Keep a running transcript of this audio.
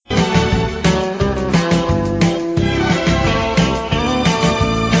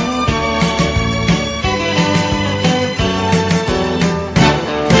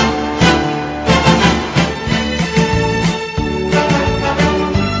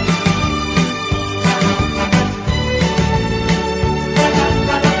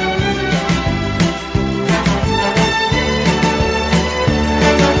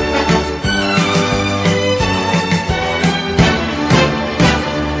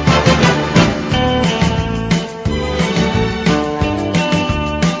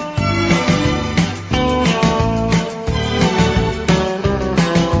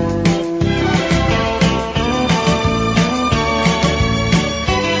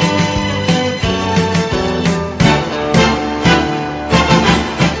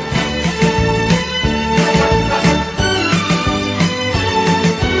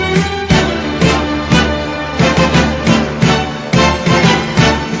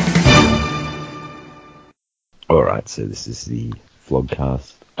All right, so this is the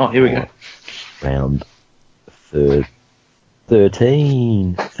vlogcast. Oh, here we go. Round 13.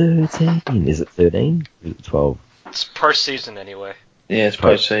 13. Is it 13? Is it 12? It's pro-season anyway. Yeah, it's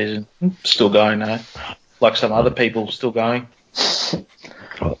post-season. Still going, though. Like some other people, still going.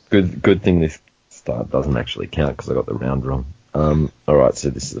 Oh, good thing this start doesn't actually count because I got the round wrong. All right, so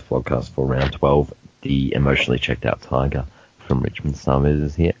this is the vlogcast for round 12. The emotionally checked out Tiger from Richmond Starburns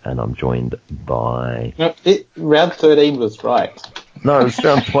is here, and I'm joined by... No, round 13 was right. No, it was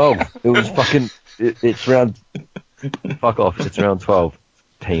round 12. It was fucking... It's round... Fuck off. It's round 12.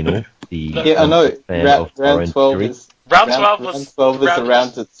 Penal. Yeah, I know. Round 12 is... Round 12 was... Round 12 is the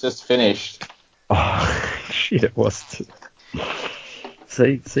round that's just finished. Oh, shit, it was...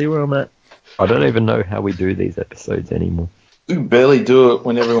 See where I'm at? I don't even know how we do these episodes anymore. We barely do it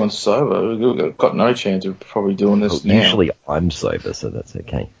when everyone's sober. We've got no chance of probably doing this now. Usually I'm sober, so that's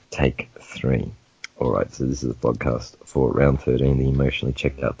okay. Take 3. Alright, so this is a podcast for round 13. The emotionally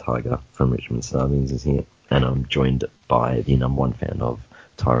checked out Tiger from Richmond Starburns is here, and I'm joined by the number 1 fan of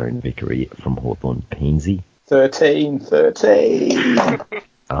Tyrone Vickery from Hawthorn, Peensy. 13.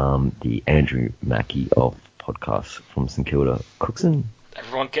 The Andrew Mackey of podcasts from St Kilda, Cookson.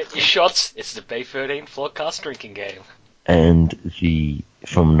 Everyone get your shots. It's the Bay 13 vlogcast drinking game. And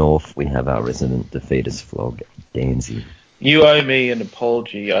from North, we have our resident defeatist vlog, Danzy. You owe me an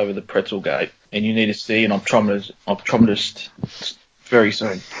apology over the pretzel gate, and you need to see an optometrist very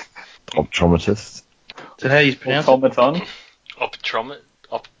soon. Optometrist? Is that how you pronounce it? Automaton.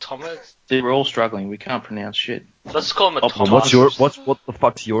 Optometrist? See, we're all struggling. We can't pronounce shit. Let's call him a What the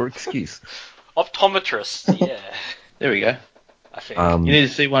fuck's your excuse? Optometrist, yeah. There we go. I think. You need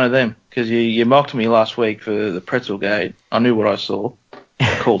to see one of them, because you mocked me last week for the pretzel gate. I knew what I saw.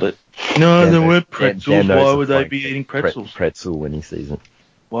 I called it. No, there weren't pretzels. Why would they be eating pretzels? Pretzel when he sees it.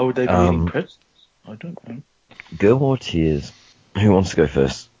 Why would they be eating pretzels? I don't know. Girl or tears? Who wants to go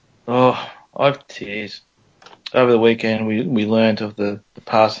first? Oh, I have tears. Over the weekend, we learned of the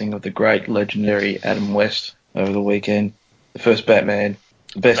passing of the great legendary Adam West over the weekend. The first Batman.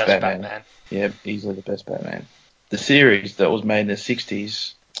 The best Batman. Yeah, easily the best Batman. The series that was made in the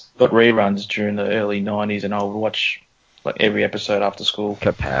 60s got reruns during the early 90s, and I would watch like every episode after school.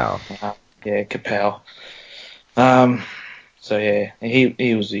 Kapow. Yeah, kapow. So yeah,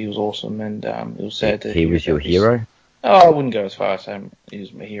 he was awesome, and it was sad to. He was your hero? Oh, I wouldn't go as far as saying he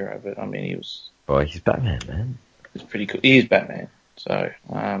was my hero, but I mean he was. Oh, he's Batman, man. He's pretty cool. He is Batman, so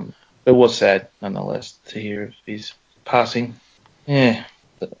it was sad nonetheless to hear of his passing. Yeah,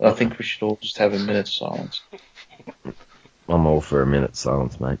 I think we should all just have a minute of silence. I'm all for a minute's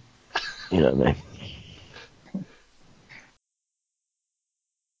silence, mate. You know what I mean?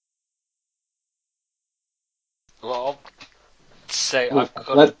 Well, I'll say I've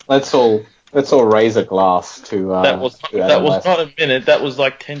got... Let's all raise a glass to... that was not a minute. That was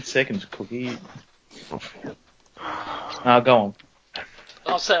like 10 seconds, Cookie. Go on.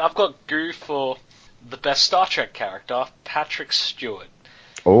 I'll say I've got Goo for the best Star Trek character, Patrick Stewart.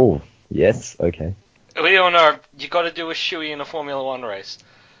 Oh, yes, okay. We all know you got to do a shoey in a Formula 1 race.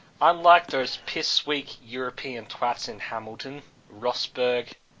 Unlike those piss-weak European twats in Hamilton, Rosberg,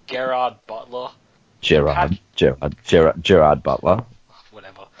 Gerard Butler... Gerard Butler.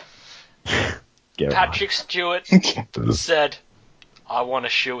 Whatever. Gerard. Patrick Stewart said, I want a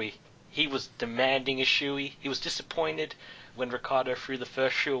shoey. He was demanding a shoey. He was disappointed when Ricardo threw the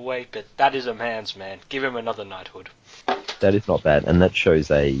first shoe away, but that is a man's man. Give him another knighthood. That is not bad, and that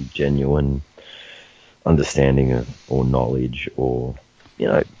shows a genuine understanding of, or knowledge, or, you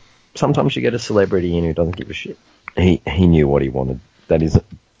know, sometimes you get a celebrity in who doesn't give a shit. He knew what he wanted. That is,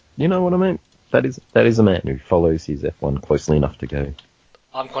 you know what I mean? That is a man who follows his F1 closely enough to go,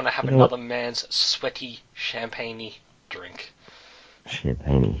 I'm going to have another man's sweaty, champagne-y drink.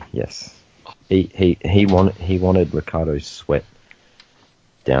 Champagne, yes. He wanted Ricardo's sweat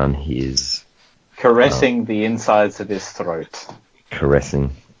down his... Caressing the insides of his throat.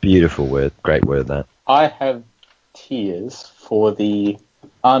 Caressing. Beautiful word. Great word, that. I have tears for the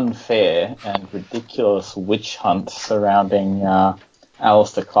unfair and ridiculous witch hunt surrounding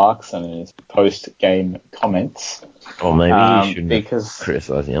Alistair Clarkson and his post-game comments. Or maybe you shouldn't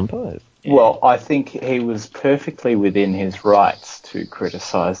criticise the umpires. Well, I think he was perfectly within his rights to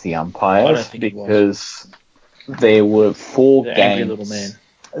criticise the umpires because there were 4 games. Angry little man.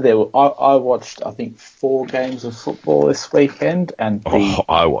 I watched, I think, 4 games of football this weekend, and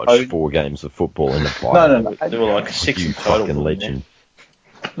I watched 4 games of football in a fire. No. There were like 6 in total. Fucking legend.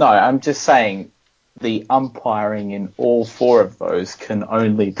 No, I'm just saying the umpiring in all 4 of those can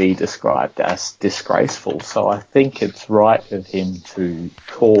only be described as disgraceful. So I think it's right of him to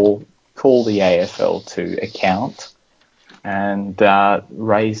call call the AFL to account and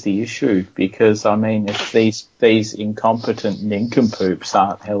raise the issue, because I mean, if these incompetent nincompoops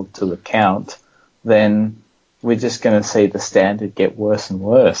aren't held to account, then we're just going to see the standard get worse and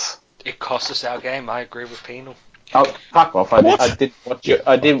worse. It cost us our game. I agree with Penal. Oh, fuck off! I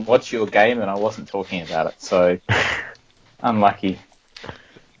didn't watch your game, and I wasn't talking about it. So unlucky.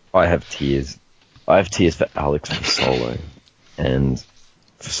 I have tears. I have tears for Alex Fasolo, and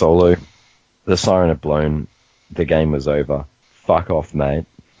Fasolo, the siren had blown. The game was over. Fuck off, mate.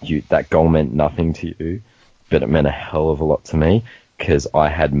 That goal meant nothing to you, but it meant a hell of a lot to me, because I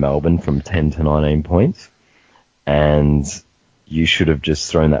had Melbourne from 10 to 19 points, and you should have just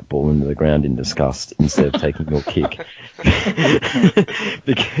thrown that ball into the ground in disgust instead of taking your kick.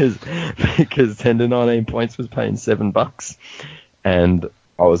 because 10 to 19 points was paying $7, and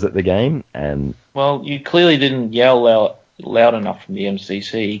I was at the game, and... Well, you clearly didn't yell loud enough from the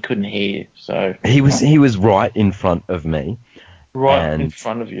MCC. He couldn't hear, so... He was right in front of me. Right in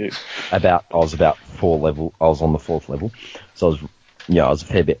front of you. I was about 4 level. I was on the 4th level, so I was a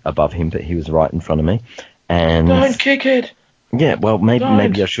fair bit above him, but he was right in front of me. And don't kick it. Yeah, well,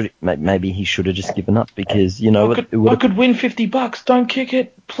 maybe he should have just given up, because I could win $50. Don't kick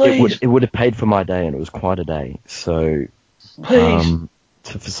it, please. It would have paid for my day, and it was quite a day. So, please,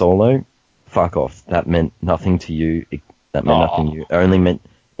 to Fasolo, fuck off. That meant nothing to you. That meant nothing to you. It only meant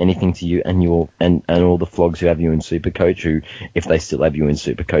anything to you and all the flogs who have you in Supercoach, who, if they still have you in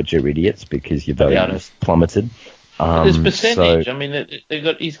Supercoach, are idiots, because your value has plummeted. There's percentage. I mean,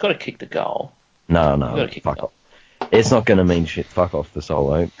 he's got to kick the goal. No, fuck off. It's not going to mean shit. Fuck off,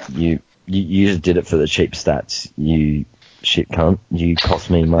 Fasolo. You just did it for the cheap stats. You shit cunt. You cost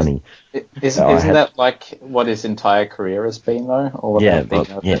me money. Isn't that like what his entire career has been, though? All about being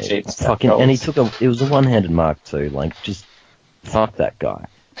the cheap stat fucking goals? And it was a one-handed mark too. Like, just fuck that guy.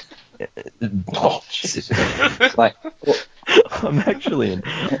 Jesus. Like, I'm actually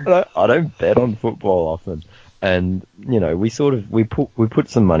I don't bet on football often, and we put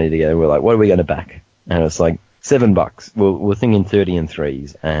some money together. We're like, what are we going to back? And it's like $7. We're thinking 30 and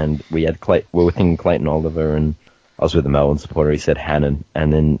 3s, and we were thinking Clayton Oliver, and I was with a Melbourne supporter. He said Hannon,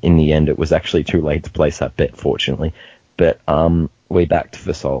 and then in the end, it was actually too late to place that bet, fortunately. But we backed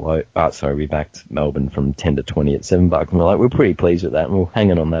Fasolo. We backed Melbourne from 10 to 20 at $7, and we're pretty pleased with that, and we're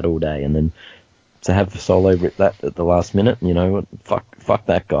hanging on that all day. And then to have Fasolo rip that at the last minute, fuck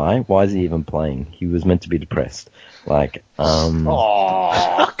that guy. Why is he even playing? He was meant to be depressed.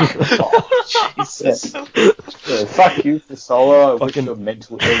 Jesus. Yeah, fuck you, Fasolo. I wish your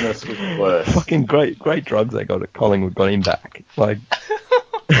mental illness was worse. Fucking great drugs they got at Collingwood got him back.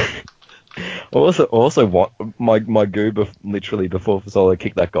 Also, what my goo literally before Fasolo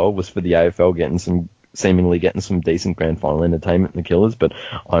kicked that goal was for the AFL seemingly getting some decent grand final entertainment in the Killers, but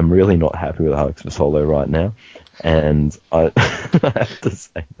I'm really not happy with Alex Fasolo right now, and I have to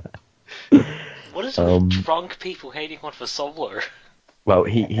say that. What is it with drunk people hating on Fasolo? Well,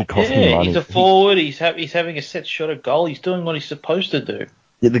 he cost me money. He's a forward. He's having a set shot at goal. He's doing what he's supposed to do.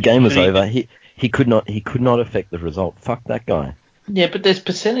 Yeah, the game was over. He could not affect the result. Fuck that guy. Yeah, but there's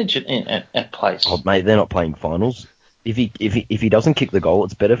percentage at place. Oh, mate, they're not playing finals. If he doesn't kick the goal,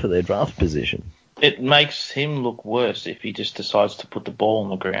 it's better for their draft position. It makes him look worse if he just decides to put the ball on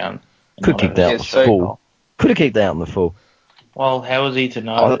the ground. Could kick out the full. Could have kicked out in the full. Well, how was he to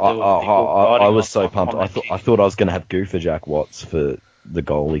know that there were people I was so pumped. I thought I was going to have Goofer Jack Watts for the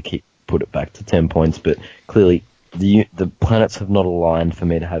goal. He put it back to 10 points, but clearly the planets have not aligned for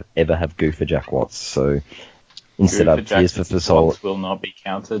me to ever have Goofer Jack Watts. So instead, I have tears for Fasolo. Will not be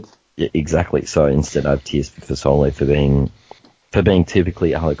counted. Yeah, exactly. So instead, I have tears for Fasolo for being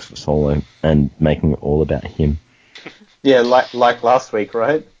typically Alex Fasolo and making it all about him. Yeah, like last week,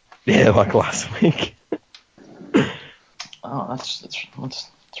 right? Yeah, like last week. Oh, that's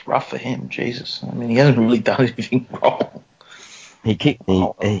rough for him. Jesus, I mean, he hasn't really done anything wrong. He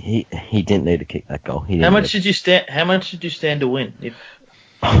didn't need to kick that goal. How much did you stand to win? If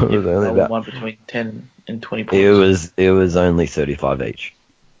one between 10 and 20 points. It was only 35 each.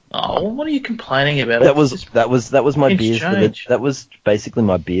 Oh, what are you complaining about? That was my beers that was basically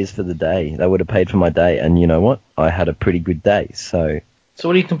my beers for the day. They would have paid for my day, and you know what? I had a pretty good day. So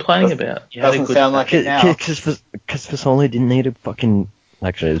what are you complaining about? You doesn't sound like it now. Because Fasolo didn't need to fucking.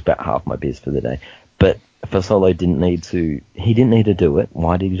 Actually, it was about half my beers for the day. But Fasolo didn't need to. He didn't need to do it.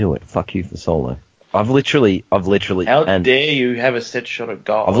 Why did he do it? Fuck you, Fasolo. I've literally. How dare you have a set shot at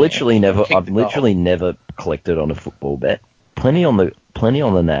goal? I've literally never collected on a football bet. Plenty on the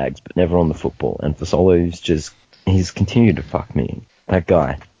nags, but never on the football. And Fasolo's he's continued to fuck me. That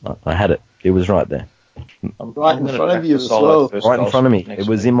guy. I had it. It was right there. Right in front of you as well. Right in front of me. It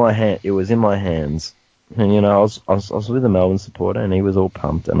was in my hand. It was in my hands. And I was with a Melbourne supporter, and he was all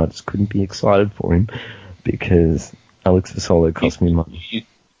pumped, and I just couldn't be excited for him because Alex Fasolo cost me money.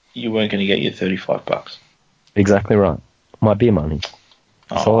 You weren't going to get your $35. Exactly right. My beer money.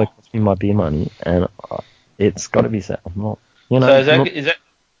 Fasolo cost me my beer money, and it's got to be said. I'm not. So is that?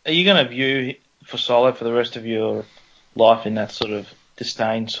 Are you going to view Fasolo for the rest of your life in that sort of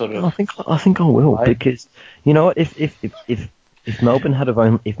disdain sort of? I think I will way? because you know what? If Melbourne had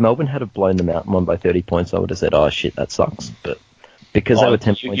blown them out and won by 30 points, I would have said, "Oh shit, that sucks." But because they were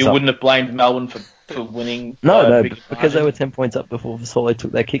 10 points up, you wouldn't have blamed Melbourne for winning. No, because they were 10 points up before Fasolo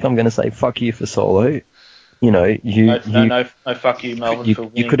took that kick. I'm going to say, "Fuck you, Fasolo." No, fuck you, Melbourne, for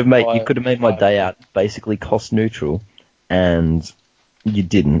winning. You could have made my day out basically cost neutral, and you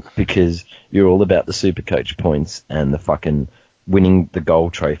didn't because you're all about the Supercoach points and the fucking winning the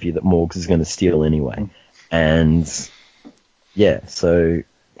gold trophy that Morgs is going to steal anyway. And yeah, so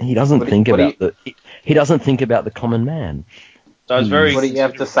he doesn't think about the common man. So what do you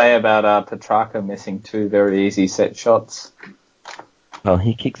have to say about Petrarca missing 2 very easy set shots? Well,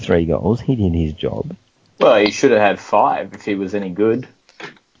 he kicked 3 goals. He did his job. Well, he should have had 5 if he was any good.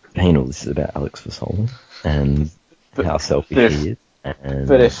 Penal, this is about Alex Fasolo and how selfish he is.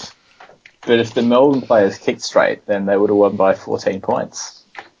 But if the Melbourne players kicked straight, then they would have won by 14 points.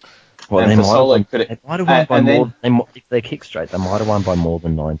 Well, they might have won by more. If they kick straight, they might have won by more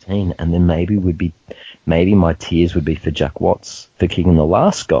than 19, and then maybe my tears would be for Jack Watts for kicking the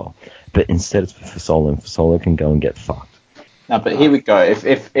last goal, but instead it's for Fasolo, and Fasolo can go and get fucked. No, but here we go.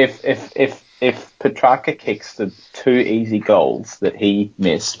 If Petrarca kicks the 2 easy goals that he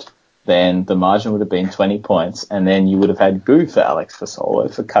missed, then the margin would have been 20 points, and then you would have had goo for Alex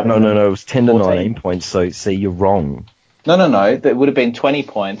Fasolo for cutting. No, it was 10 to 19 points. So see, you're wrong. No. That would have been 20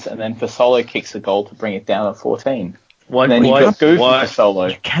 points, and then Fasolo kicks a goal to bring it down to 14. Why?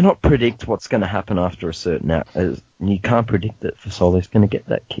 You cannot predict what's going to happen after a certain out. You can't predict that Fasolo's going to get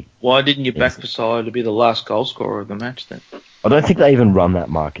that kick. Why didn't you back Fasolo to be the last goal scorer of the match then? I don't think they even run that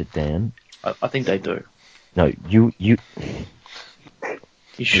market, Dan. I think they do. No, you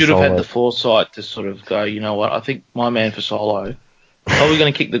should have had the foresight to sort of go, you know what, I think my man Fasolo probably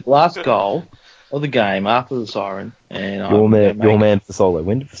going to kick the last goal of the game after the siren. And your man Fasolo.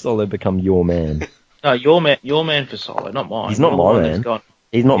 When did Fasolo become your man? No, your man Fasolo, not mine. He's not my man.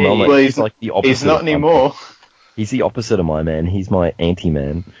 He's not my man. Well, he's like the opposite. He's not anymore. He's the opposite of my man. He's my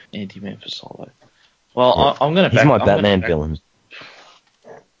anti-man. Anti-man Fasolo. Well, yeah. I'm going to back... He's my Batman villain.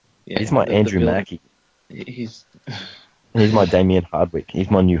 Yeah, he's my Andrew Mackie. He's my Damien Hardwick. He's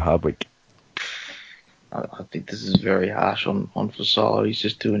my new Hardwick. I think this is very harsh on Fasolo. He's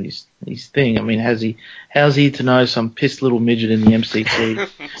just doing his thing. I mean, how's he to know some pissed little midget in the MCC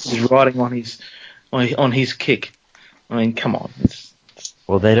is riding on his kick? I mean, come on.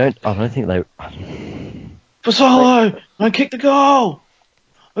 Well, they don't. I don't think they. Fasolo, don't kick the goal.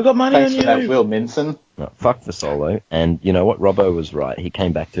 I got money Thanks on you. Thanks for that, Will Minson. No, fuck Fasolo. And you know what? Robbo was right. He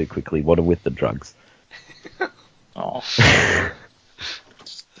came back too quickly. What with the drugs? Oh.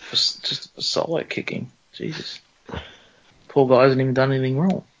 just Fasolo kicking. Jesus. Poor guy hasn't even done anything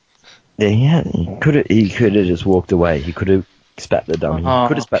wrong. Yeah, he could have just walked away. He could have spat the dummy. He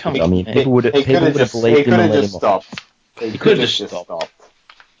could have spat the dummy. People would have believed him and let him off. He could have just stopped.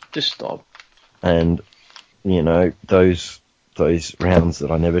 Just stop. And you know those rounds that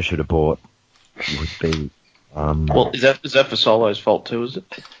I never should have bought would be. Well, is that Fasolo's fault too? Is it?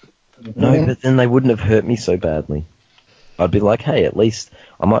 No, but then they wouldn't have hurt me so badly. I'd be like, hey, at least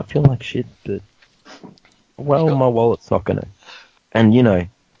I might feel like shit, but well, my wallet's not gonna. And you know,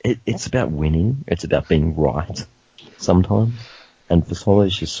 it's about winning. It's about being right sometimes. And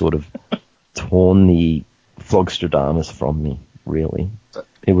Fasolo's just sort of torn the Flogstradamus from me. Really,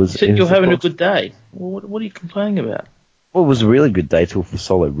 it was. You're having a good day. Well, what are you complaining about? Well, it was a really good day till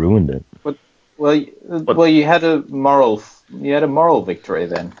Fasolo ruined it. Well, you had a moral victory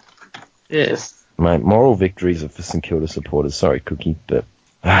then. Yes. Mate, moral victories are for St Kilda supporters. Sorry, Cookie, but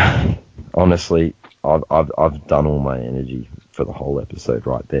honestly, I've done all my energy for the whole episode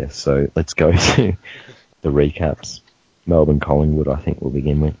right there. So let's go to the recaps. Melbourne Collingwood, I think we'll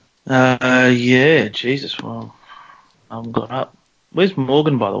begin with. Yeah, Jesus, well, I haven't got up. Where's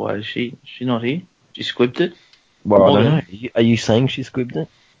Morgan, by the way? Is she not here? She squibbed it? Well, Morgan. I don't know. Are you saying she squibbed it?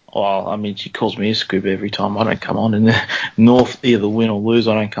 Well, I mean, she calls me a squib every time I don't come on. In the North, either win or lose,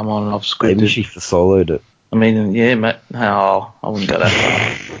 I don't come on and I've squibbed Maybe it. she soloed it. I mean, yeah, mate. No, I wouldn't go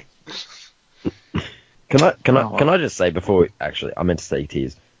that far. Can I just say before actually, I meant to say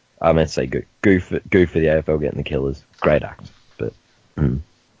tears. I meant to say goo for the AFL getting the Killers. Great act, but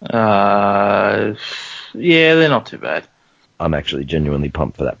Yeah, they're not too bad. I'm actually genuinely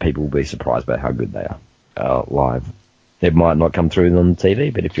pumped for that. People will be surprised by how good they are live. It might not come through on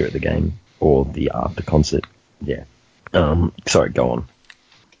TV, but if you're at the game or the after concert, yeah. Sorry, go on.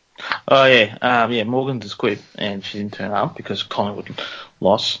 Oh yeah, Morgan just quit and she didn't turn up because Collingwood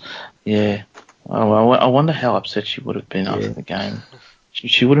lost. Yeah, I wonder how upset she would have been after the game.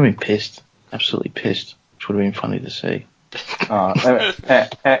 She would have been pissed, absolutely pissed, which would have been funny to see.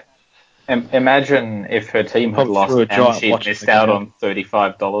 Imagine if her team had lost and she'd missed out on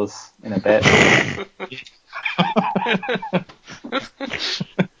 $35 in a bet.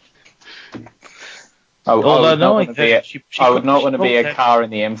 I would not want to be a car in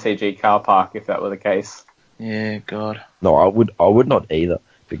the MCG car park if that were the case. Yeah, God. No, I would not either,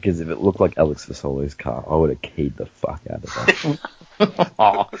 because if it looked like Alex Fasolo's car, I would have keyed the fuck out of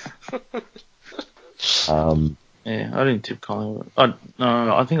that. Yeah, I didn't tip Collingwood. I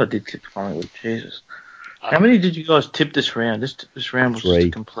think I did tip Collingwood. Jesus. How many did you guys tip this round? This round was 3. just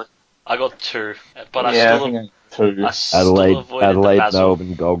a complete... I got 2, but I think 2. I still avoided Adelaide,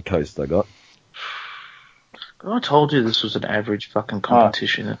 Melbourne, Gold Coast I got. I told you this was an average fucking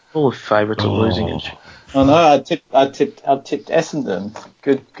competition. All the favourites are losing it. Oh no, I tipped Essendon.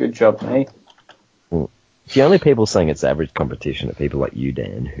 Good job, mate. Well, the only people saying it's average competition are people like you,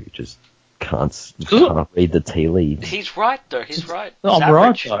 Dan, who just can't read the tea leaves. He's right, though. He's right. I'm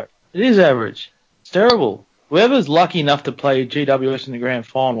right, though. It is average. It's terrible. Whoever's lucky enough to play GWS in the grand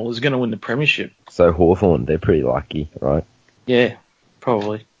final is going to win the premiership. So Hawthorn, they're pretty lucky, right? Yeah,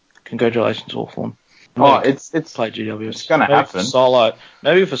 probably. Congratulations, Hawthorn. It's play GWS. It's going to happen.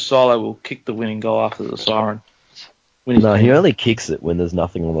 Maybe for Solo, we'll kick the winning goal after the siren. No, he only kicks it when there's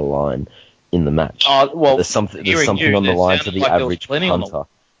nothing on the line in the match. There's something on the line for the average punter,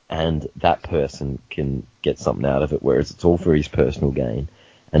 and that person can get something out of it, whereas it's all for his personal gain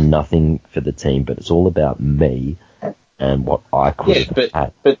and nothing for the team, but it's all about me and what I could have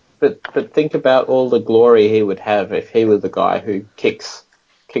had. But think about all the glory he would have if he was the guy who kicks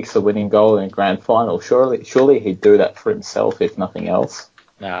the winning goal in a grand final. Surely he'd do that for himself, if nothing else.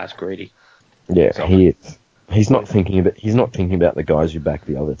 Nah, it's greedy. Yeah, he is. He's not thinking about the guys who back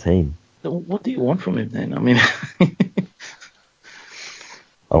the other team. What do you want from him then? I mean,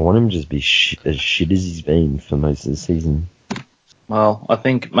 I want him to just be as shit as he's been for most of the season. Well, I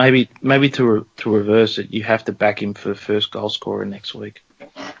think maybe to reverse it, you have to back him for the first goal scorer next week.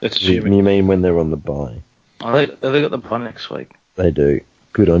 That's assuming. You mean when they're on the bye? Oh, they got the bye next week. They do.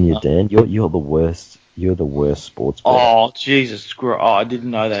 Good on you, Dan. You're the worst. You're the worst sports player. Oh, Jesus. I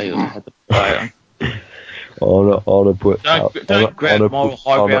didn't know they had the bye. I want to put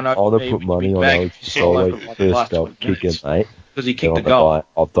money on Alex Solo first goal kicker, mate. Because he kicked the goal.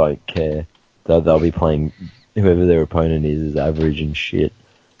 I don't care. They'll be playing whoever their opponent is average and shit.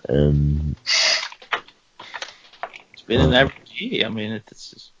 It's been an average year. I mean,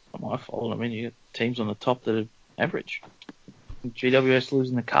 it's just not my fault. I mean, you got teams on the top that are average. GWS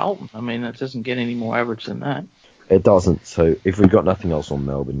losing to Carlton. I mean, it doesn't get any more average than that. It doesn't. So if we've got nothing else on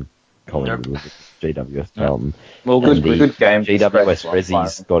Melbourne, Collingwood, GWS Carlton. Well, good game. GWS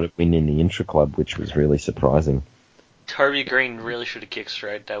Rezzi's got a win in the intra-club, which was really surprising. Toby Green really should have kicked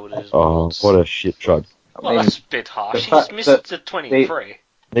straight. That would have. What a shit truck. Well, that's a bit harsh. He's missed the 23.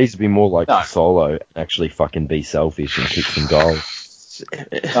 Needs to be more like Solo and actually fucking be selfish and kick some goals.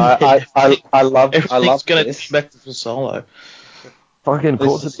 I love Everything's going to come back to Solo. Fucking, of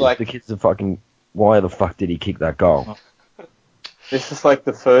course it's like the kids are fucking. Why the fuck did he kick that goal? This is like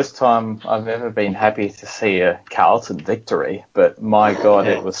the first time I've ever been happy to see a Carlton victory, but my God,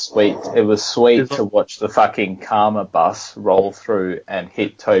 it was sweet. It was sweet to watch the fucking Karma bus roll through and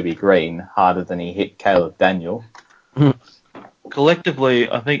hit Toby Green harder than he hit Caleb Daniel. Collectively,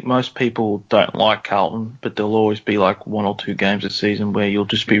 I think most people don't like Carlton, but there'll always be like 1 or 2 games a season where you'll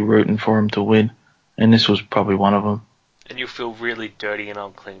just be rooting for him to win, and this was probably one of them. And you'll feel really dirty and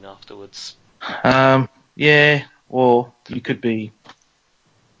unclean afterwards. Yeah, or you could be...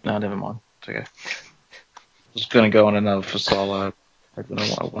 No, never mind. It's okay. I was going to go on another for Solo. I don't know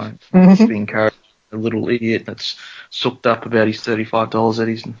why I won't. Just be encouraged. A little idiot that's soaked up about his $35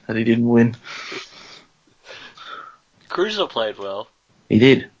 that he didn't win. Cruiser played well. He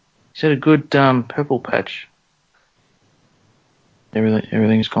did. He's had a good purple patch.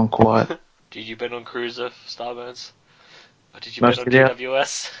 Everything's gone quiet. Did you bet on Cruiser, Starburns? Or did you bet on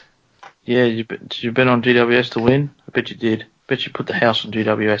GWS? Yeah, did you bet on GWS to win? I bet you did. I bet you put the house on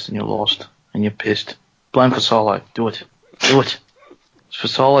GWS and you lost. And you're pissed. Blame for Solo. Do it. It's for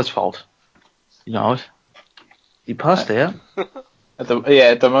Solo's fault. You know it. He passed out. At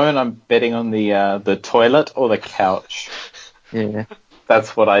the moment I'm betting on the toilet or the couch. Yeah.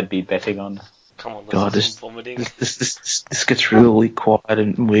 That's what I'd be betting on. Come on, let's God, do some vomiting. This gets really quiet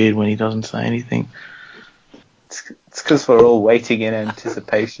and weird when he doesn't say anything. It's because we're all waiting in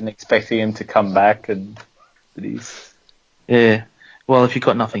anticipation, expecting him to come back, and that he's... Yeah. Well, if you've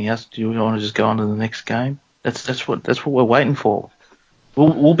got nothing else, do you want to just go on to the next game? That's what we're waiting for.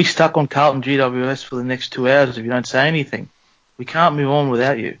 We'll be stuck on Carlton GWS for the next 2 hours if you don't say anything. We can't move on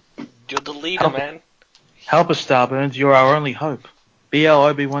without you. You're the leader, man. Help us, Starburns. You're our only hope. Be our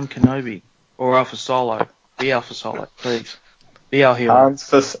Obi-Wan Kenobi. Or Alpha Solo. Be Alpha Solo, please. Be our hero. Hans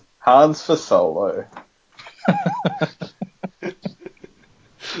for Solo.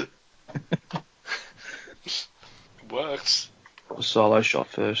 Works. Solo shot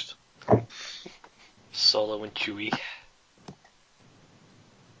first. Solo and Chewie.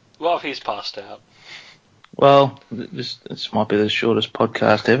 Well, if he's passed out. Well, this might be the shortest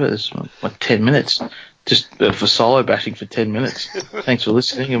podcast ever. It's like 10 minutes. Just for Solo bashing for 10 minutes. Thanks for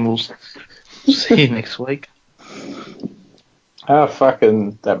listening, and we'll see you next week. Oh,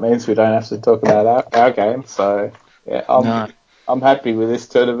 fucking, that means we don't have to talk about our game, so yeah, I'm happy with this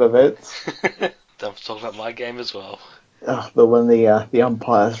turn of events. Don't talk about my game as well. Oh, the one the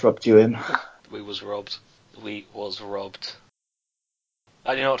umpires rubbed you in. We was robbed. I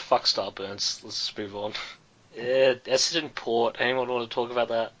you know what, fuck Starburns. Let's just move on. Essendon Port, anyone want to talk about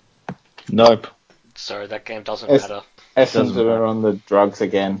that? Nope. Sorry, that game doesn't matter. Essendon are on the drugs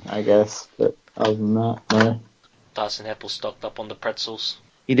again, I guess, but other than that, no. Dyson Heppel stocked up on the pretzels.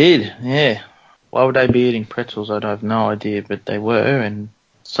 He did, yeah. Why would they be eating pretzels? I have no idea, but they were, and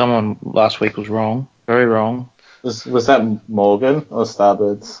someone last week was wrong. Very wrong. Was that Morgan or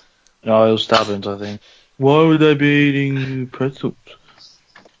Starburns? No, it was Starburns, I think. Why would they be eating pretzels?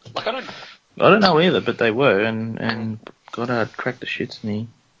 Like, I don't know either, but they were, and God, I'd crack the shits in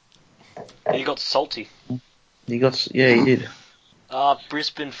he got salty. He did.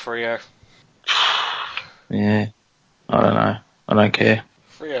 Brisbane Freo. Yeah. I don't know. I don't care.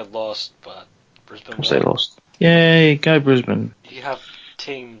 Freo lost, but Brisbane Of course won. they lost. Yay, go Brisbane. You have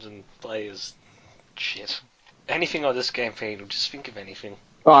teams and players. Shit. Anything on this campaign, just think of anything.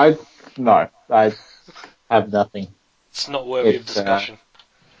 I have nothing. It's not worthy of discussion.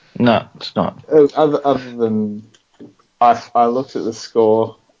 No, it's not. Other than I looked at the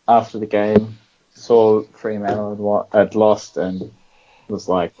score after the game, saw Fremantle had lost, and was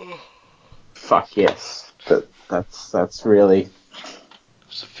like, "Fuck yes!" That's really.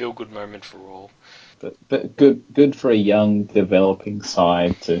 It's a feel-good moment for all. But good for a young developing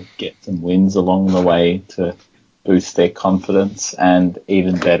side to get some wins along the way to boost their confidence, and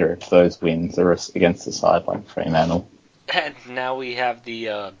even better if those wins are against a side like Fremantle. And now we have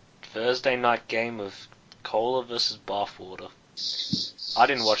the Thursday night game of Cola versus Bathwater. I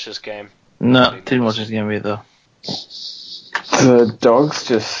didn't watch this game. No, didn't watch this game either. The Dogs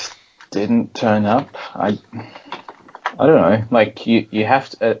just didn't turn up. I don't know. Like you have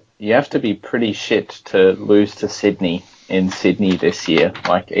to be pretty shit to lose to Sydney in Sydney this year.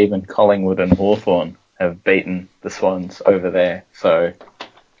 Like even Collingwood and Hawthorn have beaten the Swans over there. So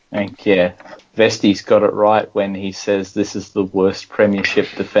I think Vesti's got it right when he says this is the worst premiership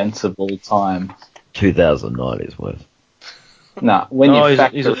defence of all time. 2009 is worse. Nah,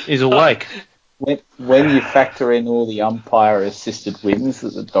 he's awake. When you factor in all the umpire-assisted wins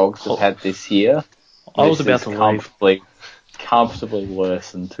that the Dogs have had this year, I was about to leave. Comfortably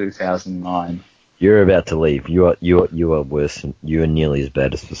worse than 2009. You're about to leave. You are worse. You are nearly as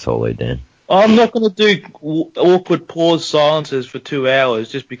bad as Fasolo, Dan. I'm not going to do awkward pause silences for 2 hours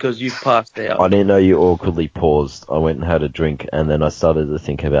just because you've passed out. I didn't know you awkwardly paused. I went and had a drink, and then I started to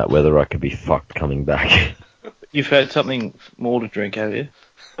think about whether I could be fucked coming back. You've had something more to drink, have you?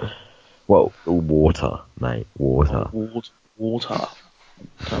 Well, water, mate. Water. Water.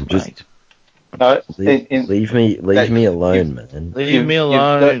 Just no, leave me alone, man. Leave me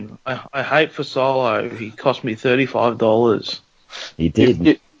alone. I hate Fasolo. He cost me $35. He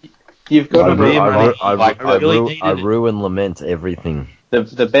did. You've got to I ruin lament everything.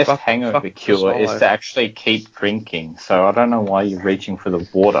 The best hangover cure is to actually keep drinking. So I don't know why you're reaching for the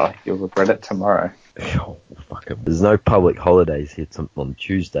water. You'll regret it tomorrow. Oh, fuck it. There's no public holidays here on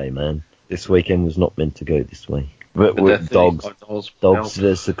Tuesday, man. This weekend was not meant to go this way. But with dogs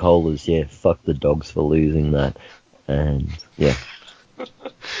versus the Colas, yeah. Fuck the Dogs for losing that. And, yeah. Did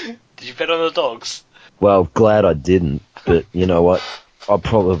you bet on the Dogs? Well, glad I didn't, but you know what? I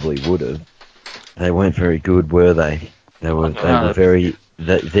probably would have. They weren't very good, were they? They were very.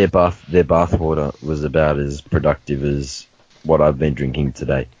 Their bathwater was about as productive as what I've been drinking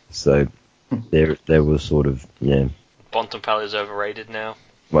today. So they were sort of Bontempelli is overrated now.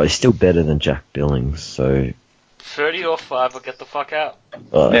 Well, he's still better than Jack Billings. So 30 or 5 or get the fuck out.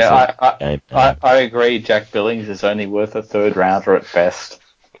 Oh, Yeah, game, I agree. Jack Billings is only worth a third rounder at best.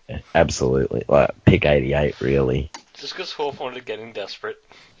 absolutely. Like, pick 88, really. Just because Hawthorn are getting desperate.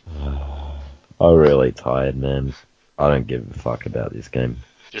 I'm really tired, man. I don't give a fuck about this game.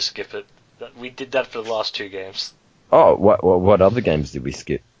 Just skip it. We did that for the last 2 games. Oh, what other games did we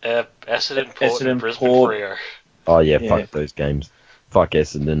skip? Essendon, Port, and Brisbane Port. Freo. Oh, yeah, fuck those games. Fuck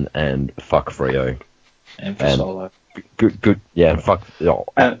Essendon and fuck Freo. And for Solo. Good, yeah, fuck. Oh,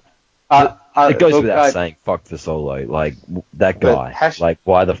 And it goes look, without saying, fuck the Solo. Like, that guy. Like,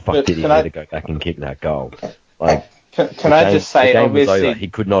 why the fuck did he need to go back and kick that goal? Like, can I just say, the game was obviously, over. He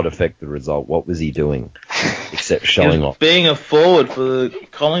could not affect the result. What was he doing? Except showing off. Being a forward for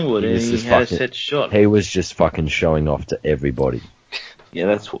Collingwood, and he had a set shot. He was just fucking showing off to everybody. Yeah,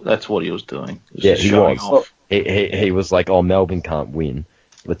 that's what he was doing. He showing was. Off. He was like, oh, Melbourne can't win.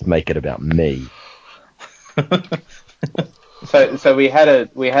 Let's make it about me. So we had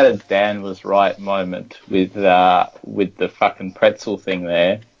a Dan was right moment with the fucking pretzel thing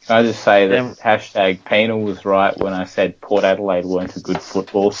there. Can I just say that hashtag penal was right when I said Port Adelaide weren't a good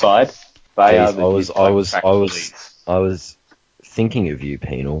football side. I was thinking of you,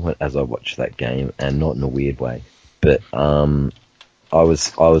 Penal, as I watched that game, and not in a weird way, but I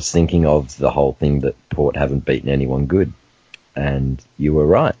was thinking of the whole thing that Port haven't beaten anyone good, and you were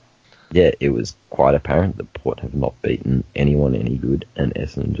right. Yeah, it was quite apparent that Port have not beaten anyone any good, and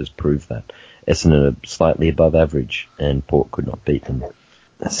Essendon just proved that. Essendon are slightly above average, and Port could not beat them.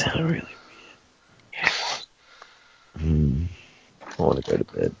 That sounded really weird. I want to go to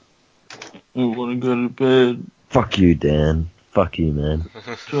bed. I want to go to bed. Fuck you, Dan. Fuck you, man.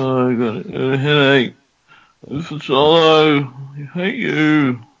 So I got a headache. For Solo, I hate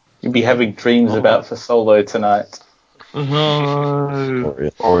you. You'll be having dreams about Fasolo tonight.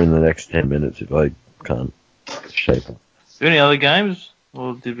 No. Or in the next 10 minutes if I can't shape it. Any other games?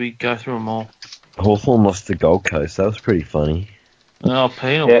 Or did we go through them all? Hawthorn lost to Gold Coast. That was pretty funny. Oh,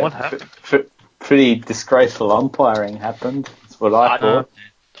 penal. Yeah, What happened? Pretty disgraceful umpiring happened. That's what I thought.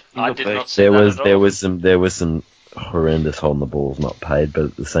 I did not see that at all. There was some horrendous on the balls not paid, but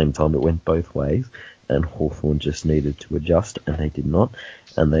at the same time it went both ways, and Hawthorn just needed to adjust, and they did not,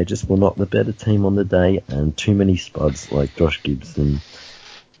 and they just were not the better team on the day, and too many spuds like Josh Gibson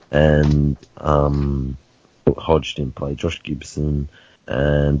and Hodge didn't play. Josh Gibson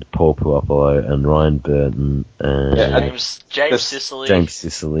and Paul Puopolo and Ryan Burton and James Sicily. James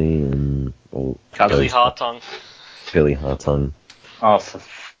Sicily and Billy Hartung. Billy Hartung. Oh,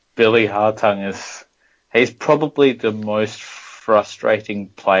 Billy Hartung he's probably the most frustrating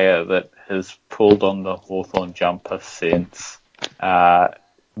player that has pulled on the Hawthorn jumper since Bo.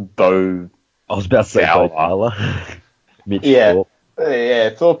 I was about to say Bo Dowler. Mitch Thorpe. Yeah,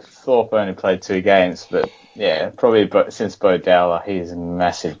 Thorpe only played 2 games, but yeah, probably since Bo Dowler, he's a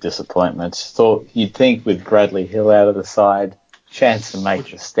massive disappointment. You'd think with Bradley Hill out of the side, chance to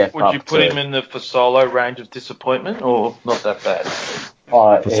make a step up. Would you put him in the Fasolo range of disappointment, or not that bad?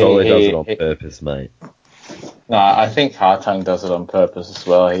 Fasolo does it on purpose, mate. No, I think Hartung does it on purpose as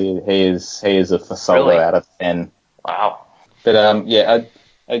well. He is a Fasolo out of 10. Wow. But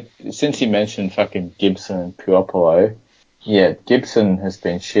since you mentioned fucking Gibson and Puopolo, yeah, Gibson has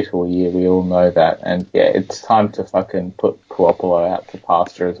been shit all year. We all know that, and yeah, it's time to fucking put Puopolo out to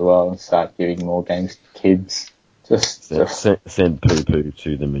pasture as well and start giving more games to kids. Send poo-poo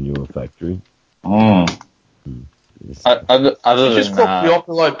to the manure factory. Other You just than called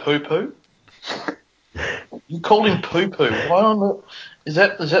Puopolo poo-poo? You called him poo-poo. Why on the... Is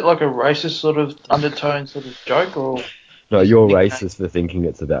that like a racist sort of undertone sort of joke, or... No, you're racist for thinking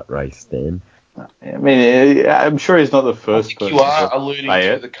it's about race, Dan. I mean, I'm sure he's not the first person. You are alluding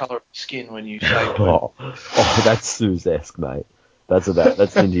to the colour of his skin when you say poo. Oh, that's Suze-esque, mate. That's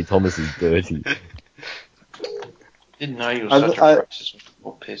Lindsay Thomas's dirty. Didn't know you were such a racist.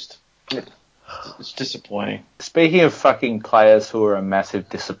 I'm pissed. It's disappointing. Speaking of fucking players who are a massive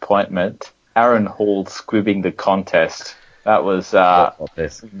disappointment, Aaron Hall squibbing the contest. That was,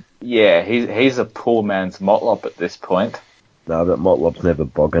 yeah, he's a poor man's Motlop at this point. No, but Motlop's never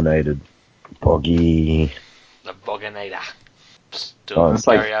bogginated. Boggy. The Bogginator. It's Gary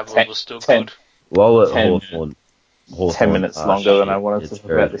like Ablett was still good. Well, at Hawthorn, 10 minutes longer than I wanted to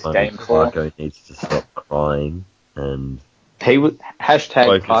talk about this game for. Clarko needs to stop crying and hashtag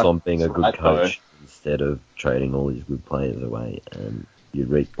focus on being a good coach instead of trading all these good players away, and you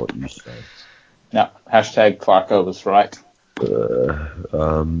reap what you sow. No, hashtag Clarko was right.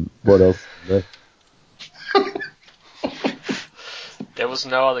 What else? There was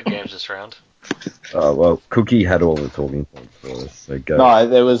no other games this round. Oh, well, Cookie had all the talking points for us, so go. No,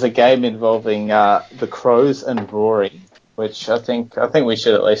 there was a game involving the Crows and Rory, which I think we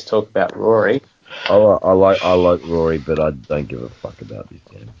should at least talk about Rory. I like Rory, but I don't give a fuck about this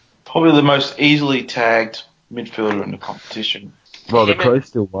game. Probably the most easily tagged midfielder in the competition. Well, the Crows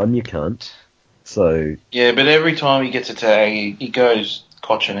still won, you can't. So yeah, but every time he gets a tag, he goes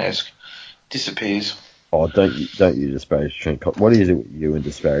Cochin-esque, disappears. Oh, don't you disparage Trent Cotchin? What is it with you and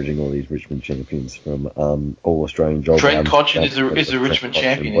disparaging all these Richmond champions from All Australian Joel? Trent Cotchin is a Richmond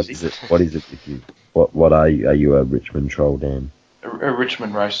champion, What is it? What is it with you? What are you? Are you a Richmond troll, Dan? A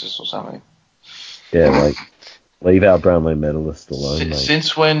Richmond racist or something? Yeah, like leave our Brownlow medalist alone, mate.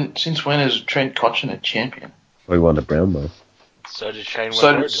 Since when is Trent Cotchin a champion? We won a Brownlow. So did Shane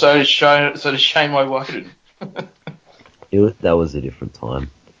Woden. So did Shane Woden. That was a different time.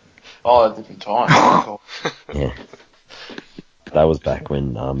 Oh, a different time. Yeah. That was back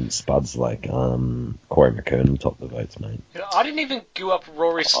when Spuds like Corey McKernan topped the votes, mate. I didn't even go up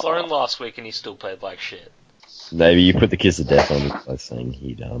Rory Sloane last week and he still played like shit. Maybe you put the kiss of death on him by saying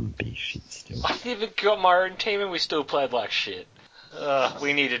he'd be shit still. I didn't even go up my own team and we still played like shit.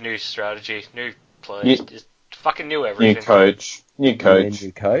 We need a new strategy, new players, just fucking new everything. New coach. New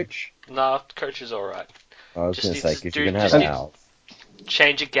coach? Nah, coach is alright. I was going to say, because you're going to have Al.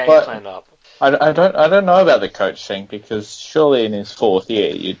 Change your game plan up. I don't know about the coach thing, because surely in his fourth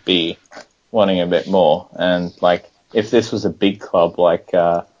year you'd be wanting a bit more. And like, if this was a big club like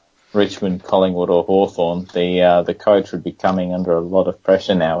Richmond, Collingwood, or Hawthorn, the coach would be coming under a lot of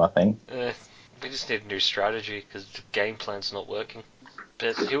pressure now, I think. We just need a new strategy because the game plan's not working.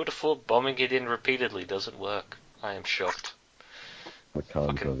 But who would have thought bombing it in repeatedly doesn't work? I am shocked.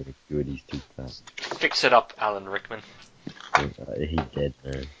 McCann's not very good, he's too fat. Fix it up, Alan Rickman. He's dead,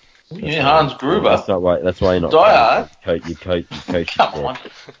 man. Hans Gruber. That's why you're not. Dyer. Your coach. Come on.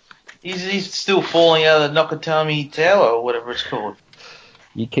 He's still falling out of the Nakatomi Tower or whatever it's called.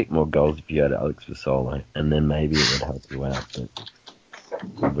 You kick more goals if you had Alex Vasolo, and then maybe it would help you out, but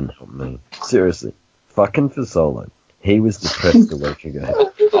it wouldn't help me. Seriously, fucking Vasolo. He was depressed a week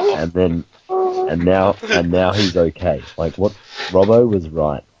ago, and now he's okay. Like what? Robbo was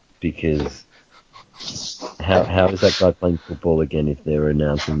right, because how is that guy playing football again if they're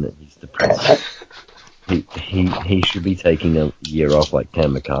announcing that he's depressed? He should be taking a year off like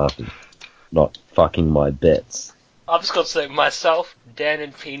Cam McCarthy, not fucking my bets. I've just got to say, myself, Dan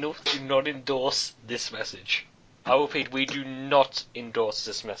and Penal do not endorse this message. I repeat, we do not endorse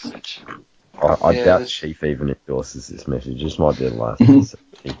this message. I doubt Chief even endorses this message. This might be the last piece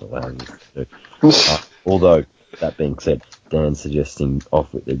that Chief allows us to do. Although, that being said, Dan suggesting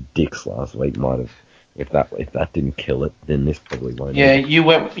off with their dicks last week might have, if that didn't kill it, then this probably won't. Yeah, you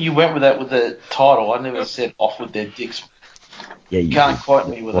went with that with the title. I never said off with their dicks. Yeah, you can't quote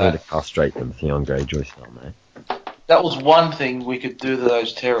me with that. Wanted to castrate them, Theon Greyjoy style, mate. That was one thing we could do to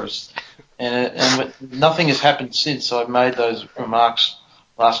those terrorists, and nothing has happened since I made those remarks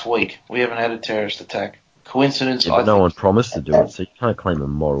last week. We haven't had a terrorist attack. Coincidence? Yeah, but no one promised to do it, so you can't claim a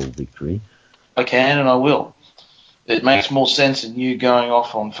moral victory. I can and I will. It makes more sense than you going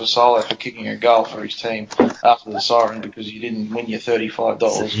off on Fasolo for kicking a goal for his team after the siren because you didn't win your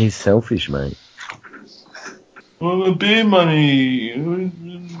 $35. He's selfish, mate. Well, beer money.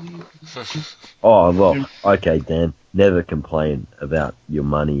 Oh, well, okay, Dan. Never complain about your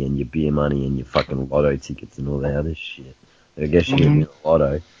money and your beer money and your fucking lotto tickets and all that other shit. I guess you didn't win a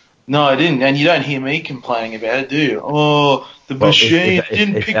lotto. No, I didn't. And you don't hear me complaining about it, do you? Oh, the machine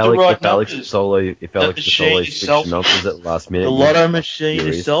didn't pick the right numbers. If Alex Fasolo switched numbers at the last minute... The lotto machine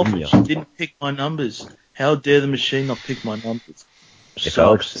is selfish. It didn't pick my numbers. How dare the machine not pick my numbers? If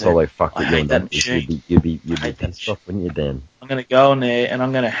Alex Fasolo fucked with your numbers, you'd be pissed off, wouldn't you, Dan? I'm going to go in there and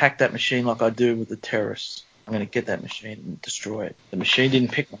I'm going to hack that machine like I do with the terrorists. I'm going to get that machine and destroy it. The machine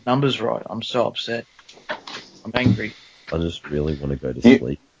didn't pick my numbers right. I'm so upset. I'm angry. I just really want to go to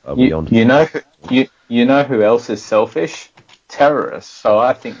sleep. You know who else is selfish? Terrorists. So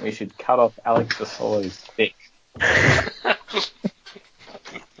I think we should cut off Alex Fasolo's dick.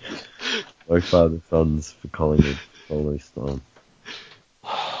 No father sons for Collingwood Fasolo style.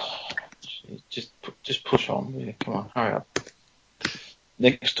 Just push on. Yeah, come on, hurry up.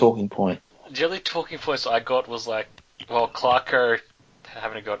 Next talking point. The only talking points I got was like, well, Clarko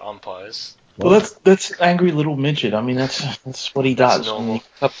having to go umpires. Well, that's angry little midget. I mean, that's what he does. Normal.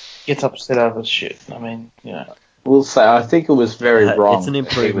 He gets upset over shit. I mean, you know. We'll say I think it was very wrong. It's an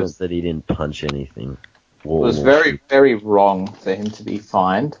improvement that he didn't punch anything. It was very, very wrong for him to be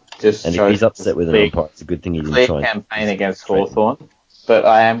fined. Just and if he's upset with an umpire, it's a good thing he didn't try campaign against Hawthorn. But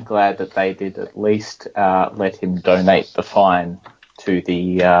I am glad that they did at least let him donate the fine to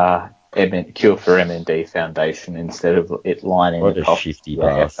the cure for MND Foundation instead of it lining What the a top. shifty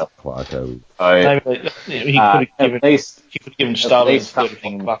bastard Clarko is. So Maybe he could have given Starburns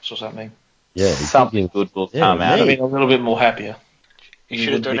 $35 or something. Yeah, something good will come out. I'd have been a little bit more happier. You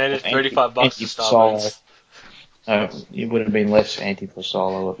should have donated $35 to Starburns. You would have been less anti for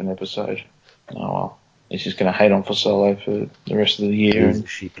Solo of an episode. Oh well. He's just going to hate on for Solo for the rest of the year and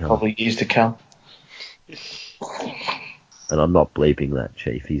probably years to come. And I'm not bleeping that,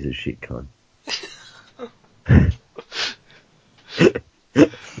 Chief. He's a shit cunt.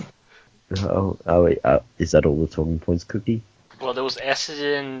 Is that all the talking points, Cookie? Well, there was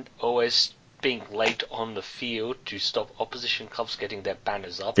Essendon always being late on the field to stop opposition clubs getting their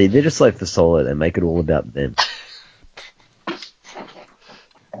banners up. See, they're just like for Solo. They make it all about them.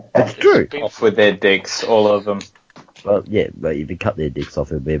 It's true. Off with their dicks, all of them. Well, yeah, but if you cut their dicks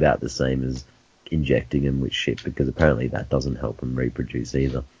off, it would be about the same as injecting them with shit, because apparently that doesn't help them reproduce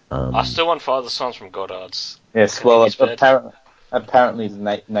either. I still want Father Sons from Goddard's. Yes, well, apparently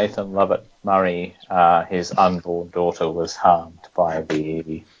Nathan Lovett Murray, his unborn daughter, was harmed by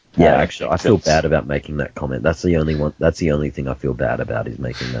the... Yeah, actually, I feel bad about making that comment. That's the only one. That's the only thing I feel bad about, is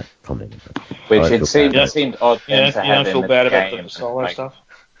making that comment. Which it seemed odd to have don't feel bad about the Solo stuff?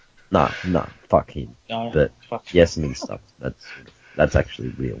 No, fuck him. No, but fuck Yesman stuff, that's actually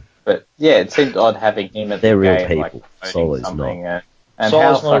real. But yeah, it seemed odd having him at They're the real game, people. Like, Solo's not. And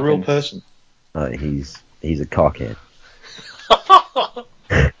Solo's not a real person. No, he's a cockhead.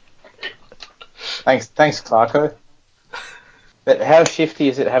 Thanks, Clarko. But how shifty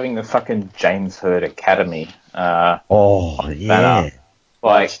is it having the fucking James Hird Academy? Yeah.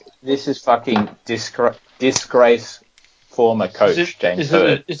 Like, this is fucking disgrace former coach James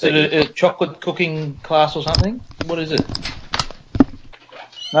Hird. Is it a chocolate cooking class or something? What is it?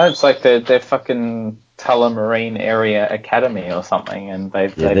 No, it's like their fucking Tullamarine area academy or something, and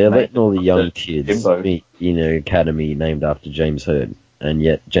they're letting all the young kids be in an academy named after James Hird, and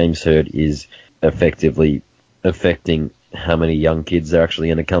yet James Hird is effectively affecting how many young kids are actually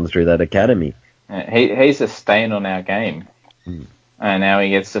going to come through that academy. He's a stain on our game. And now he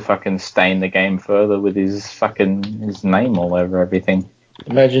gets to fucking stain the game further with his name all over everything.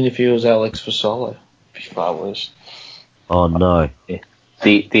 Imagine if he was Alex Fasolo. It'd be far worse. Oh no. Yeah.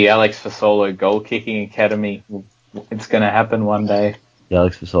 The Alex Fasolo goal kicking academy, it's going to happen one day. The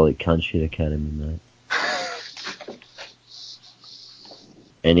Alex Fasolo cunt shit academy, mate.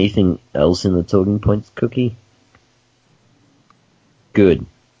 Anything else in the talking points, Cookie? Good.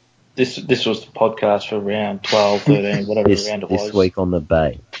 This was the podcast for round 12, 13, whatever round it was. This week on the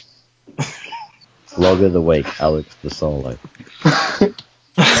Bay. Vlog of the week, Alex Fasolo.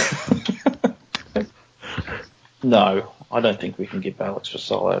 No, I don't think we can give Alex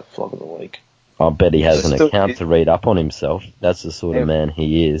Fasolo vlog of the week. I bet he has an account to read up on himself. That's the sort of man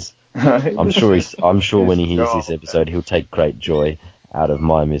he is. I'm sure when he hears this episode, he'll take great joy out of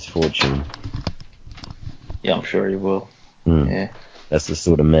my misfortune. Yeah, I'm sure he will. Yeah. That's the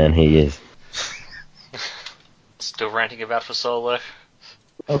sort of man he is. Still ranting about Fasolo?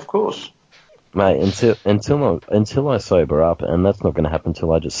 Of course. Mate, until I sober up, and that's not going to happen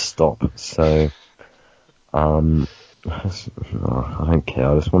until I just stop. So, I don't care.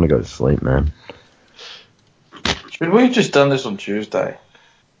 I just want to go to sleep, man. Should we have just done this on Tuesday?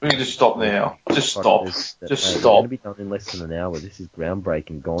 We can just stop now. Just stop. Just stop. It's going to be done in less than an hour. This is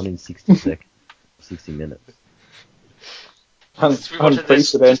groundbreaking. Gone in 60 seconds. 60 minutes.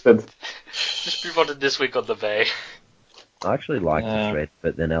 Unprecedented. Just move on to this week on the Bay. I actually liked the thread,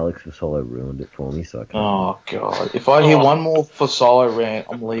 but then Alex Fasolo ruined it for me, so I can't. Oh, God. If I hear one more Fasolo rant,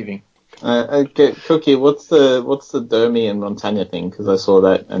 I'm leaving. Okay, Cookie, what's the Dermy and Montagna thing? Because I saw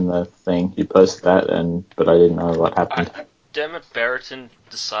that in the thing. You posted that, but I didn't know what happened. Dermot Brereton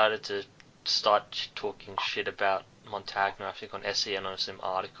decided to start talking shit about Montagna, I think, on SEN on some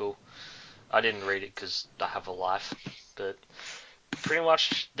article. I didn't read it because I have a life, but pretty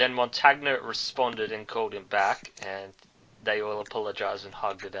much then Montagna responded and called him back, and they all apologized and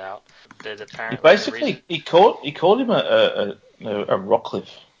hugged it out. But apparently, he called him a Rockcliffe,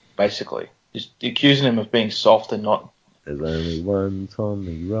 basically, just accusing him of being soft and not. There's only one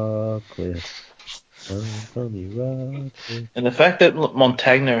Tommy Rockcliffe. And the fact that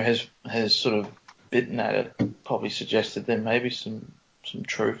Montagna has sort of bitten at it probably suggested there may be some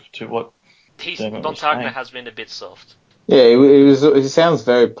truth to what Montagna has been a bit soft. Yeah, he sounds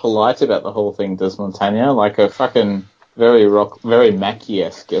very polite about the whole thing, does Montagna? Like a fucking very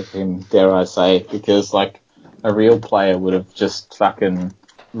Mackie-esque of him, dare I say, because like a real player would have just fucking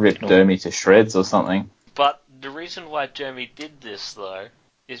ripped Dermy to shreds or something. But the reason why Dermy did this, though,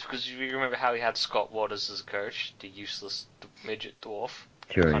 is because you remember how he had Scott Waters as a coach, the useless midget dwarf.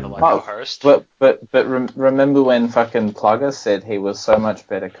 Tyrion. Kind of like a Hurst. But remember when fucking Plugger said he was so much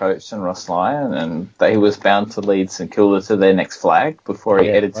better coach than Ross Lyon, and that he was bound to lead St Kilda to their next flag before he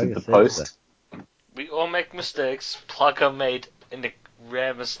edited the post? We all make mistakes. Plugger made a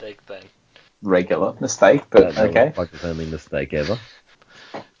rare mistake then. Regular mistake, but okay. Plugger's only mistake ever.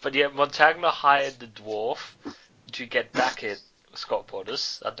 But yeah, Montagna hired the dwarf to get back at Scott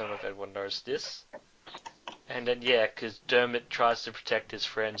Borders. I don't know if everyone knows this. And then, yeah, because Dermot tries to protect his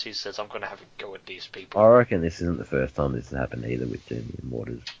friends, he says, I'm going to have a go at these people. I reckon this isn't the first time this has happened either with Dermy and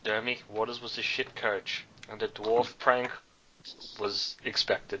Waters. Waters was a shit coach, and the dwarf prank was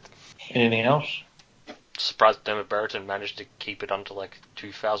expected. Anything else? Surprised Dermot Brereton managed to keep it under like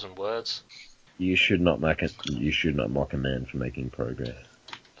 2,000 words. You should not mock a man for making progress.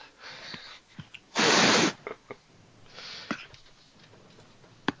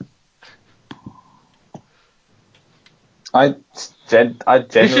 I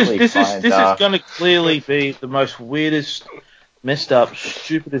generally This find is going to clearly be the most weirdest, messed up,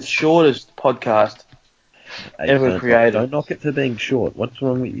 stupidest, shortest podcast ever created. Don't knock it for being short. What's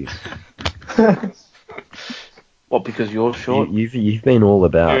wrong with you? What? Because you're short? You've been all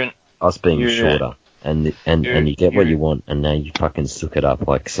about us being shorter, and you get what you want, and now you fucking sook it up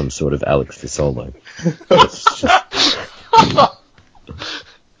like some sort of Alex Fasolo.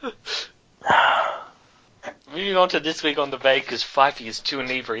 Moving on to this week on the Bakers, Fifey is too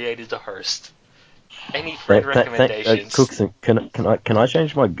inebriated to host. Any friend recommendations? Cookson, can I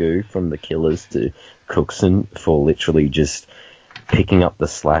change my goo from the Killers to Cookson for literally just picking up the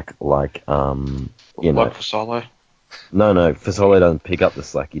slack like Like Fasolo? No, Fasolo doesn't pick up the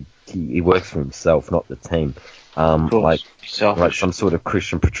slack. He works for himself, not the team. Like some sort of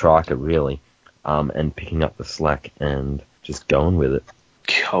Christian Petrarca, really. And picking up the slack and just going with it.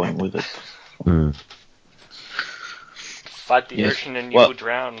 Going with it. Fight the ocean and you will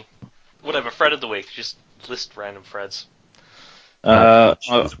drown. Whatever, Fred of the week. Just list random Freds.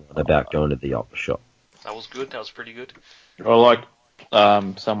 Was one about going to the opera shop. That was good. That was pretty good. I like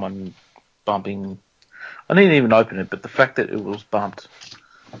someone bumping. I didn't even open it, but the fact that it was bumped.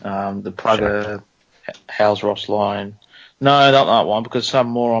 The Plugger, How's Ross line. No, not that one, because some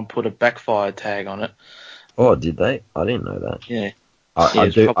moron put a backfire tag on it. Oh, did they? I didn't know that. Yeah.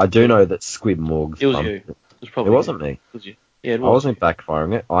 I do know that Squib Morgs. It was you. It wasn't me. It was you. Yeah, it was. I wasn't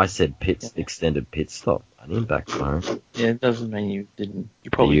backfiring it. I said extended pit stop. I didn't backfire it. Yeah, it doesn't mean you didn't.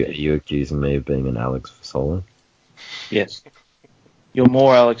 You probably Are you accusing me of being an Alex Fasolo? Yes. You're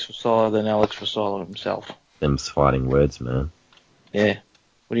more Alex Fasolo than Alex Fasolo himself. Them's fighting words, man. Yeah.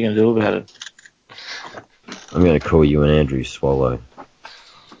 What are you going to do about it? I'm going to call you an Andrew Swallow.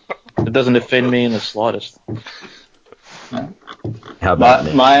 It doesn't offend me in the slightest. How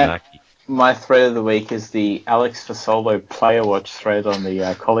about my thread of the week is the Alex Fasolo player watch thread on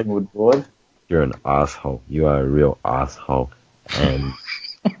the Collingwood board. You're an asshole. You are a real asshole. And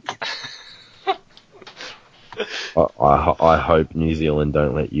I hope New Zealand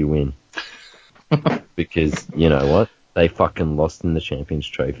don't let you win. Because, you know what? They fucking lost in the Champions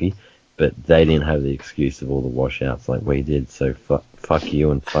Trophy, but they didn't have the excuse of all the washouts like we did, so fuck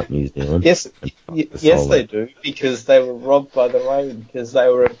you and fuck New Zealand. Yes, they do, because they were robbed by the rain, because they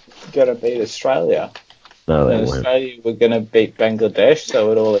were going to beat Australia. No, they weren't. Australia were going to beat Bangladesh,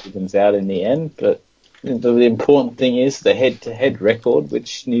 so it all evens out in the end, but the important thing is the head-to-head record,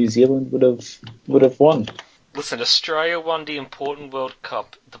 which New Zealand would have won. Listen, Australia won the important World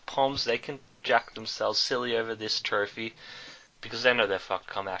Cup. The Poms, they can jack themselves silly over this trophy because they know they're fucked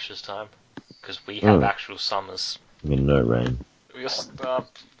come Ashes time. Because we have actual summers. I mean, no rain.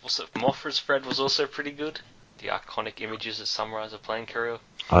 Moffra's Fred was also pretty good. The iconic images that summarise a playing career.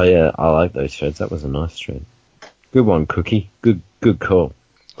 Oh yeah, I like those threads. That was a nice thread. Good one, Cookie. Good call.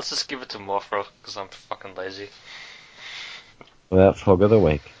 Let's just give it to Moffra because I'm fucking lazy. Without flog of the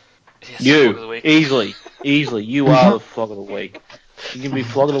week. Yes, you, flog of the week. easily, you are the flog of the week. You can be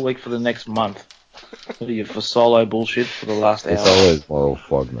flog of the week for the next month. What are you, for solo bullshit for the last hour? It's always moral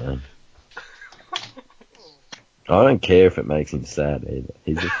flog, man. I don't care if it makes him sad either.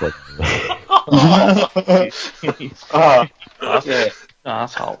 He's a flog of the week. Yeah,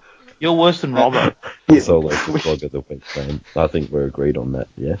 asshole. You're worse than Robbo. Solo's the flog of the week, man. I think we're agreed on that,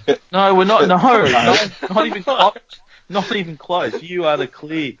 yeah? No, we're not. No, not even close. Not even close. You are the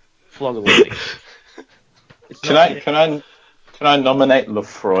clear flog of the week. Can I nominate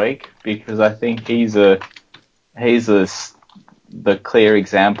Lefroy, because I think he's the clear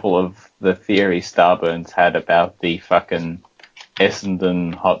example of the theory Starburns had about the fucking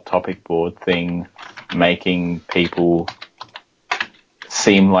Essendon hot topic board thing making people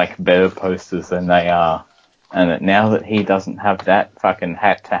seem like better posters than they are. And now that he doesn't have that fucking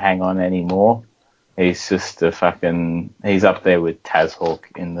hat to hang on anymore, he's just he's up there with Tazhawk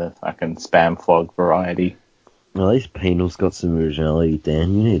in the fucking spam flog variety. Well, at least Penal's got some originality,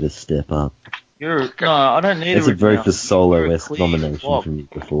 Dan. You need to step up. No, I don't need It's a very originality. for solo-esque You're a clear nomination flog. from you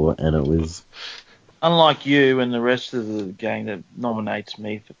before, and it was... Unlike you and the rest of the gang that nominates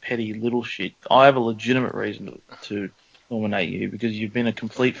me for petty little shit, I have a legitimate reason to nominate you because you've been a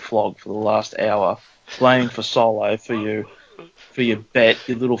complete flog for the last hour, blaming for solo for your bet,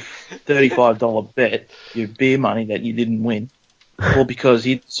 your little $35 bet, your beer money that you didn't win, or because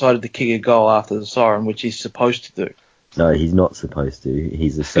he decided to kick a goal after the siren, which he's supposed to do. No, he's not supposed to.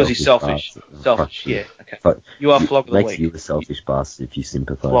 He's a Because he's selfish. bastard. Selfish, yeah. Okay. You are flog of the Makes week. you a selfish bastard if you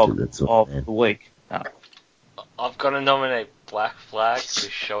sympathise Flog with that sort of man. the week. No. I've got to nominate Black Flag for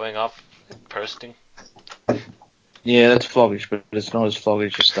showing up and posting. Yeah, that's floggish, but it's not as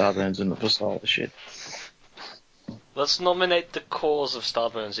floggish as Starburns and the Pasala shit. Let's nominate the cause of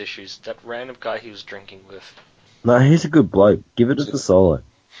Starburns issues, that random guy he was drinking with. No, he's a good bloke. Give it to the solo.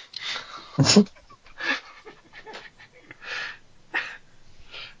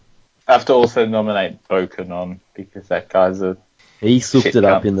 I have to also nominate Bokanon because that guy's a... He souped Shit it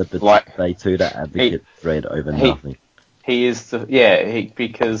up cunt. in the Batuta advocate thread over nothing. He is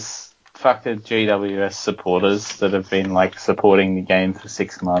because fucking GWS supporters that have been like supporting the game for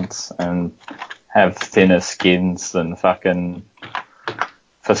 6 months and have thinner skins than fucking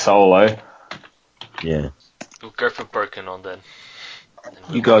for solo. Yeah. We'll go for Broken On then.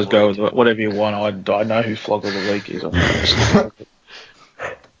 You guys go with whatever you want. I know who flog of the week is.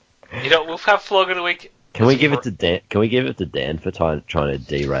 You know, we'll have Flog of the Week. Can we give it to Dan? Can we give it to Dan for trying to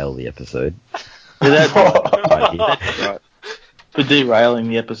derail the episode? Yeah, that's right. For derailing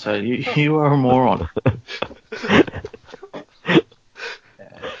the episode. You are a moron.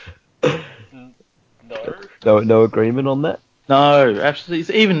 No agreement on that? No,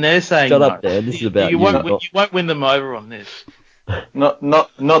 absolutely. Even they're saying Shut no. up, Dan. This is about you. You won't win them over on this.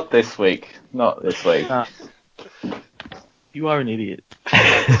 Not this week. Not this week. You are an idiot.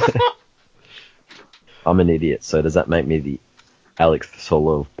 I'm an idiot, so does that make me the Alex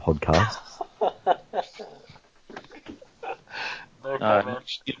Solo of podcasts?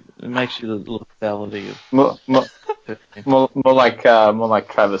 It makes you the lethality of... More like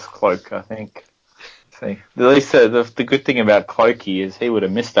Travis Cloak, I think. See, at least the good thing about Cloaky is he would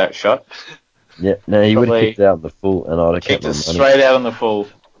have missed that shot. Yeah, no, he would have kicked out the full, and I'd have kept kicked my it money. straight out on the full.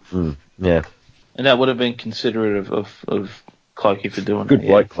 Yeah. And that would have been considerate of Cloaky for doing Good that.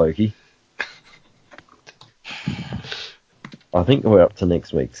 bloke, Cloaky. I think we're up to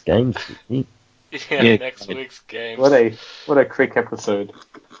next week's games. Yeah, next week's games. What a quick episode.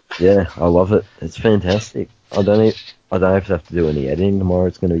 Yeah, I love it. It's fantastic. I don't have to do any editing tomorrow.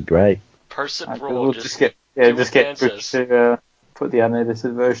 It's going to be great. Person Raw, we'll just get Rich to put the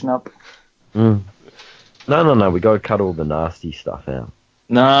unedited version up. No. We got to cut all the nasty stuff out.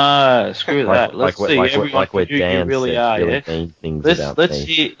 No, screw that. Let's see everyone where who Dan you really said are. really Yeah. mean things about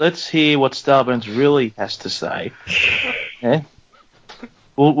me. Let's hear what Starburns really has to say. Yeah.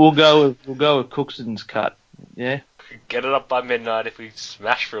 We'll go with Cookson's cut. Yeah. Get it up by midnight if we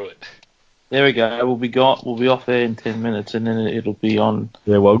smash through it. There we go. We'll be off there in 10 minutes, and then it'll be on.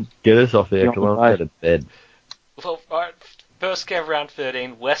 Yeah, well, get us off there. Come on, go to bed. Well, alright. First game of round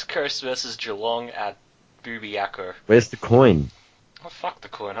 13, West Coast versus Geelong at Boobiaco. Where's the coin? Oh, fuck the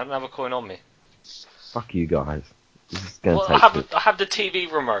coin. I don't have a coin on me. Fuck you guys. This is gonna I take have the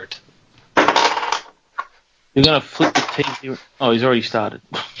TV remote. You're gonna flip the TV. Oh, he's already started.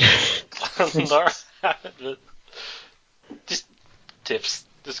 No, just tips.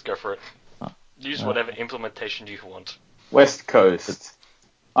 Just go for it. Use whatever implementation you want. West Coast.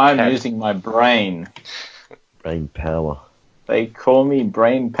 I'm using my brain. Brain power. They call me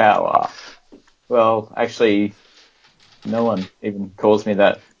Brain Power. Well, actually, no one even calls me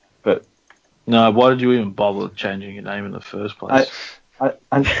that. But no, why did you even bother changing your name in the first place?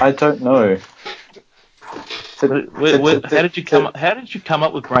 I don't know. How did you come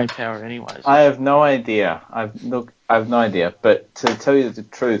up with Brain Power, anyways? I have no idea. I have no idea. But to tell you the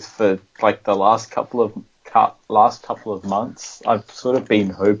truth, for like the last couple of months, I've sort of been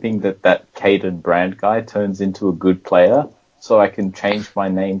hoping that Caden Brand guy turns into a good player, so I can change my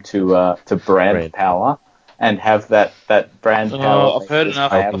name to Brand Power and have that Brand Power. I've heard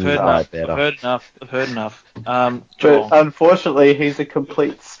enough. But unfortunately, he's a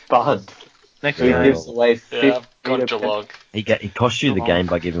complete spud. Next He gives away 50 I've got Geelong. He cost you the game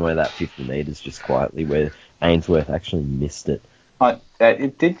by giving away that 50 metres just quietly, where Ainsworth actually missed it.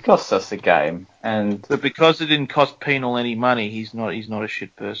 It did cost us a game, but because it didn't cost Penal any money, he's not a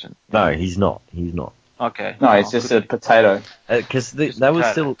shit person. No, he's not. Okay. No, it's just a potato. Because Just that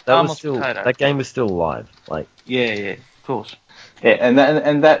potato. game was still live. Like, Yeah, of course. Yeah,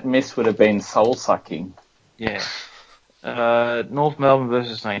 and that miss would have been soul sucking. Yeah. North Melbourne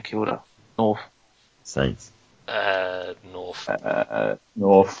versus St Kilda. North. Saints. North.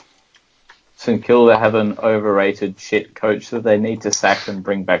 North. St Kilda have an overrated shit coach that they need to sack and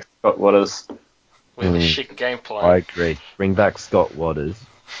bring back Scott Waters. We have a shit game plan. I agree. Bring back Scott Waters.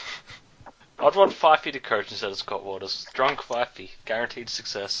 I'd want Fifey to coach instead of Scott Waters. Drunk Fifey. Guaranteed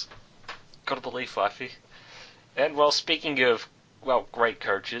success. Gotta believe Fifey. And, well, speaking of, great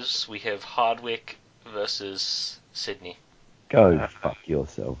coaches, we have Hardwick versus Sydney. Go fuck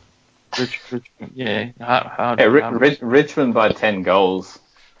yourself. Richmond. Yeah. Richmond by 10 goals.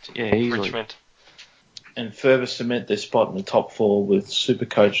 Yeah, easily. Richmond. And further cement their spot in the top 4 with super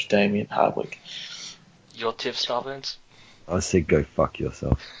coach Damien Hardwick. Your tip, Starburns? I said go fuck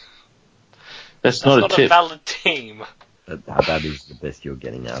yourself. That's not a tip. A valid team. That is the best you're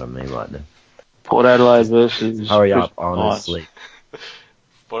getting out of me right now. Port Adelaide versus... Hurry up, honestly.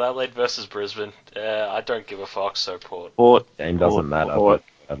 Port Adelaide versus Brisbane. I don't give a fuck, so Port. Game doesn't matter. Port.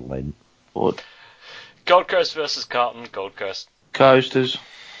 Adelaide. Port. Gold Coast versus Carlton. Gold Coast. Coasters.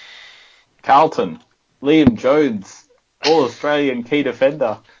 Carlton. Liam Jones. All-Australian key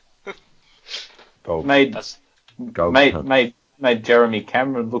defender. Gold. Made Jeremy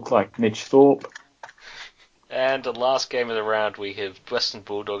Cameron look like Mitch Thorpe. And the last game of the round, we have Western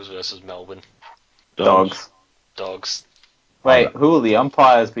Bulldogs versus Melbourne. Dogs. Wait, who will the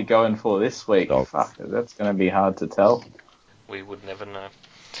umpires be going for this week? Dogs. Fuck, that's going to be hard to tell. We would never know.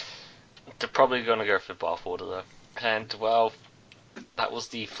 They're probably going to go for bathwater, though. And, well, that was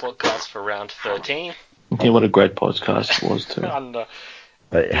the podcast for round 13. Yeah, what a great podcast it was, too. And,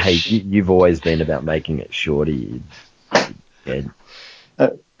 But hey, you've always been about making it shorter, you dead.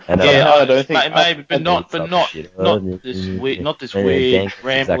 I don't think maybe, but not this weird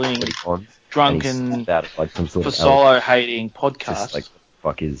rambling, drunken, like some sort for of solo hating podcast. Just like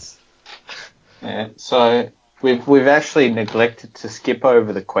fuck is. Yeah, so we've actually neglected to skip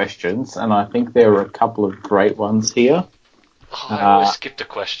over the questions, and I think there were a couple of great ones here. I always skip the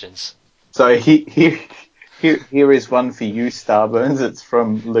questions. So here is one for you, Starburns. It's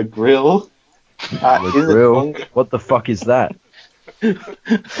from Le Grill. Le Grill? What the fuck is that?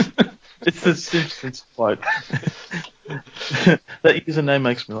 It's the Simpsons quote. That username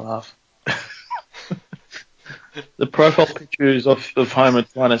makes me laugh. The profile picture is of Homer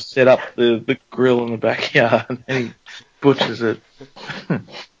trying to set up the grill in the backyard, and then he butchers it.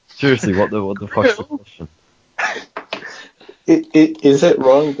 Seriously, what the fuck's the question? Is it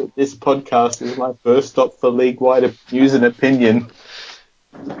wrong that this podcast is my first stop for league-wide news and opinion?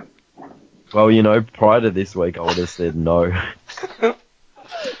 Well, prior to this week, I would have said no.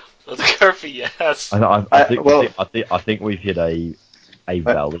 Let's go for yes. I think we've hit a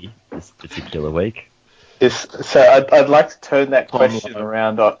valley this particular week. So I'd like to turn that question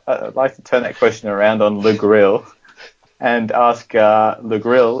around. I'd like to turn that question around on Le Grill and ask Le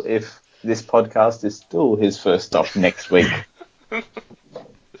Grill if this podcast is still his first stop next week.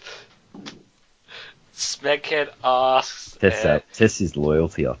 Smeghead asks... Test his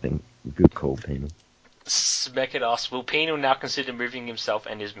loyalty, I think. Good call, Pino. Smeghead asks, will Pino now consider moving himself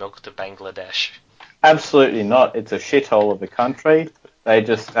and his milk to Bangladesh? Absolutely not. It's a shithole of a country. They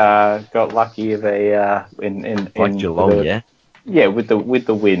just got lucky. They in Geelong, yeah. Yeah, with the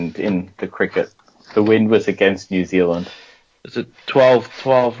wind in the cricket. The wind was against New Zealand. Is it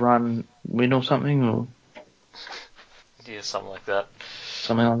 12 run win or something, or yeah, something like that.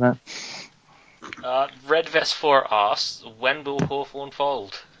 Something like that. Red Vest 4 asks, when will Hawthorn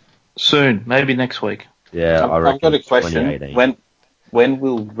fold? Soon, maybe next week. Yeah, I reckon. I've got a question. When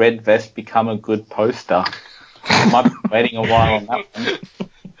will Red Vest become a good poster? I might be waiting a while on that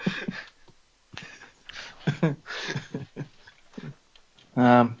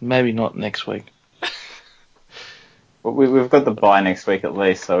one. Maybe not next week. Well, we've got the bye next week at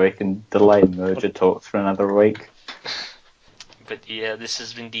least, so we can delay merger talks for another week. But yeah, this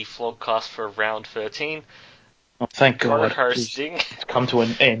has been the Flogcast for round 13. Oh, thank God. Co-hosting. It's come to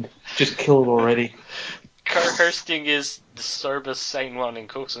an end. Just killed already. Co-hosting is the sober, sane one in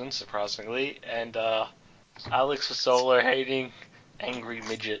Cookson, surprisingly, and Alex for solo hating, angry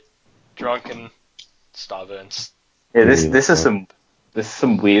midget, drunken Starburns. Yeah, this is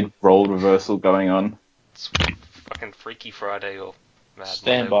some weird role reversal going on. It's fucking Freaky Friday or Mad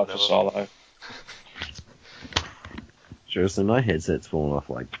Stand Monday, by for solo. Seriously, my headset's fallen off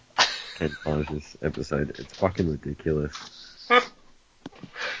like 10 times this episode. It's fucking ridiculous.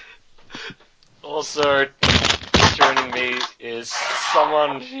 Also, joining me is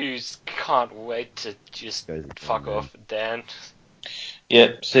someone who can't wait to just Goes again, fuck man. off, Dan.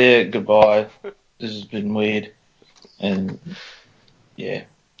 Yep, see ya, goodbye. This has been weird. And, yeah,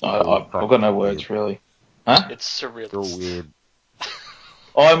 I've got no words, really. Huh? It's surreal. You're weird.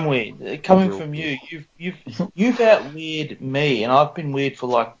 I'm weird. Coming You're from weird. you've out weird me, and I've been weird for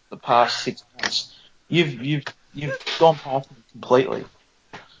like the past 6 months. You've gone past me completely.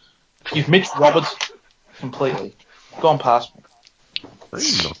 You've Mitch Roberts completely gone past me.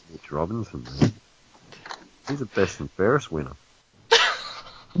 He's not Mitch Robinson, man. He's a best and fairest winner.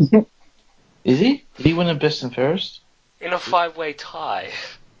 Is he? Did he win the best and fairest? In a 5-way tie.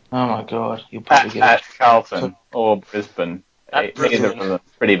 Oh my god, you'll probably get At it. Carlton or Brisbane. At Neither of Brisbane. them are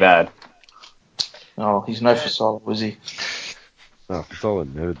pretty bad. Oh, he's no Fasolo, was he? Oh,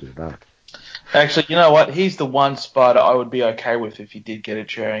 solid never do that. Actually, you know what? He's the one spider I would be okay with if he did get a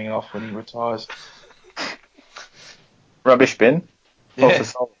cheering off when he retires. Rubbish bin? Or Yeah, for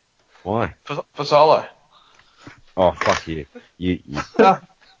solid? Why? Fasolo. Oh, fuck you. Okay,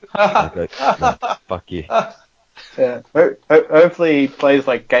 no, fuck you. Yeah. Hopefully he plays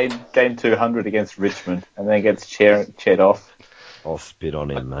like game 200 against Richmond and then gets cheered off. I'll spit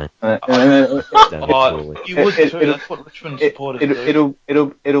on him, mate. And then Stand there tall. You would too. That's what Richmond supporters do.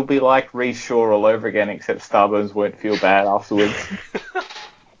 it'll be like Reece Shaw all over again, except Starburns won't feel bad afterwards.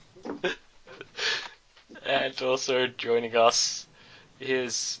 And also joining us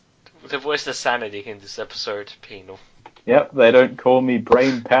is the voice of sanity in this episode, Penal. Yep, they don't call me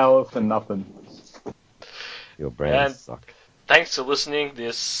brain power for nothing. Your brains And suck. thanks for listening.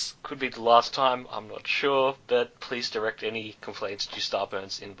 This could be the last time, I'm not sure, but please direct any complaints to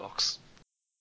Starburns inbox.